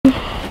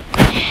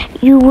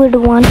you would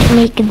want to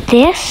make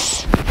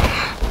this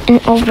an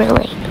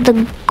overlay.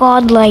 The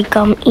godlike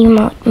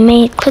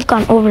emote. Click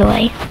on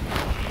overlay.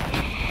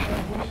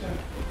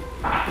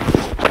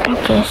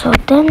 Okay, so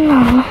then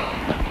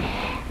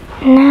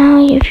now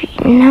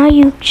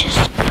you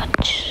just got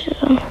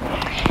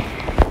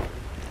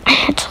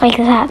it's like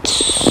that.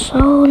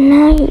 So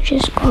now you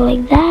just go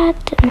like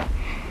that, and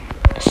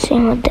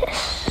same with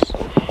this.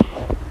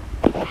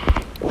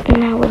 And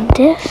now with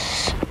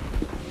this,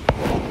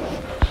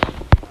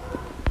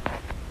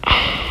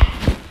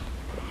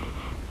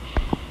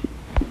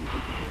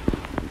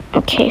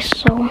 okay,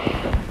 so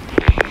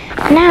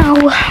now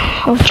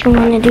what you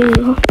want to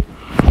do,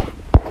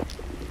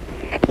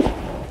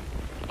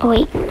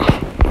 wait,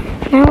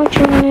 now what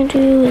you want to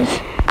do is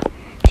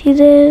see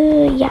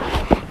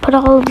put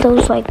all of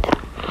those like that.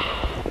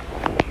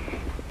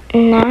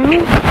 Now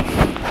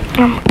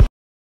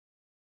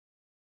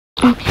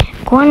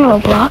go on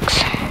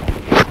Roblox,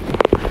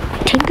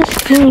 take a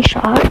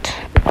screenshot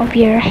of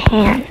your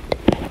hand.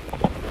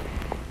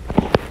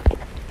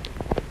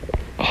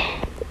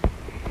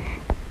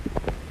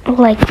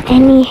 Like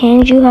any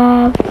hand you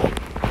have.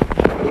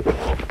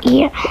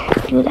 Yeah,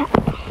 do that.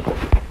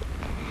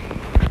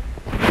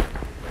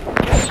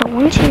 So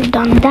once you've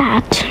done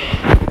that,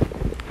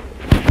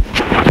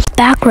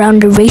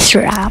 background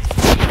eraser app,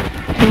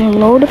 and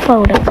load a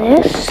photo of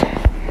this.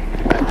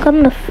 Click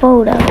on the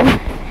photo,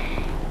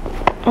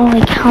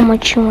 like how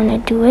much you want to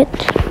do it.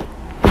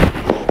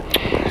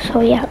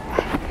 So yeah,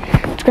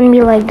 it's gonna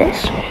be like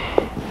this.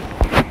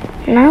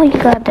 Now you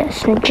got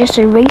this, and just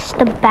erase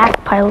the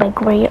back part,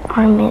 like where your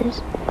arm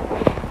is.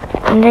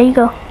 And there you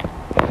go.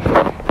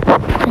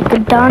 Click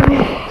it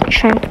done,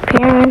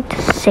 transparent,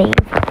 save.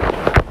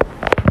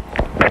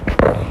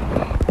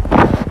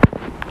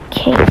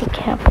 Okay,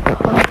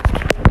 CapCut.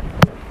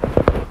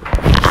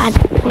 Add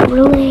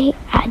overlay,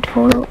 add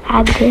photo,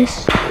 add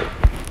this.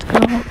 It's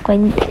gonna look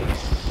like this.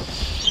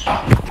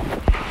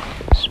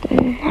 So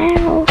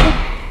now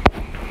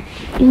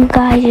you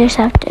guys just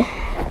have to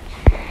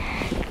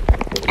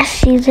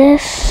see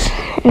this.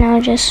 Now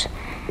just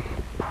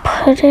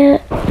put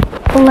it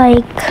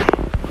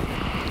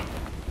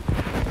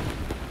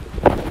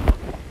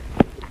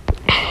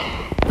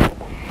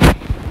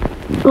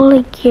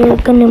like you're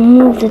gonna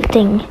move the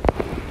thing.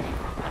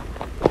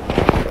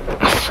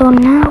 So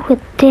now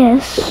with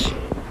this,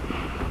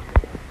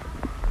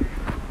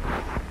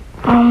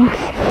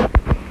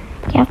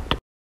 you have to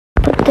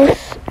put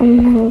this and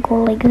then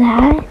go like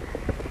that.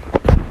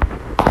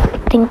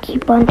 Then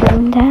keep on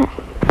doing that.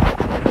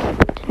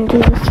 Then do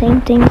the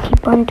same thing,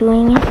 keep on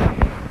doing it.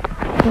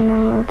 And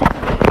then like that.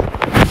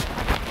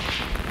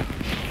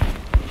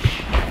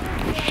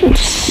 Do the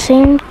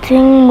same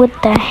thing with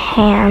the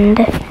hand.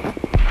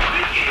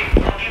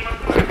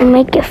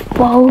 Make it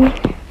fall.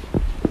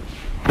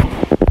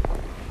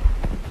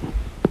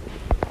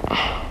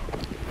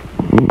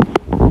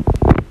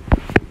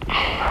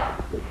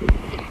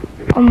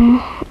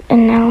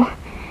 And now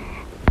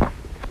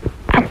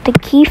at the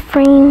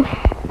keyframe,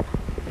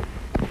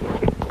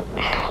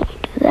 you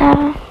do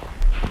that.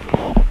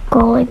 Go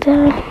like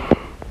that.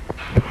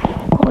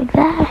 Go like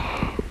that.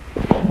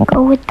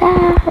 Go with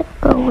that.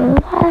 Go with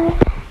that.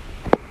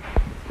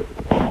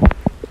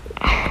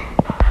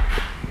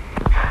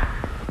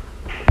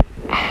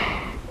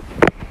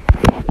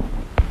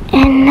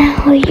 And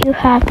now you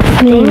have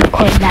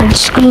to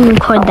screen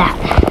record that.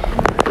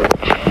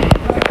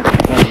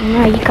 Okay,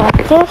 now you got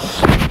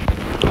this.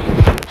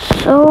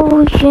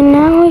 So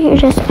you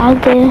just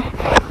add the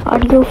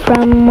audio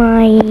from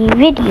my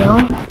video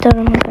that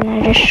I'm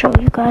gonna just show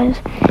you guys.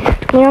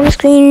 Screen on the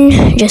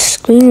screen, just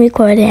screen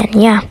record it,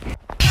 and yeah.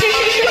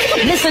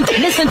 Listen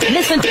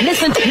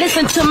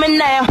to me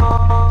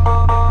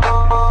now.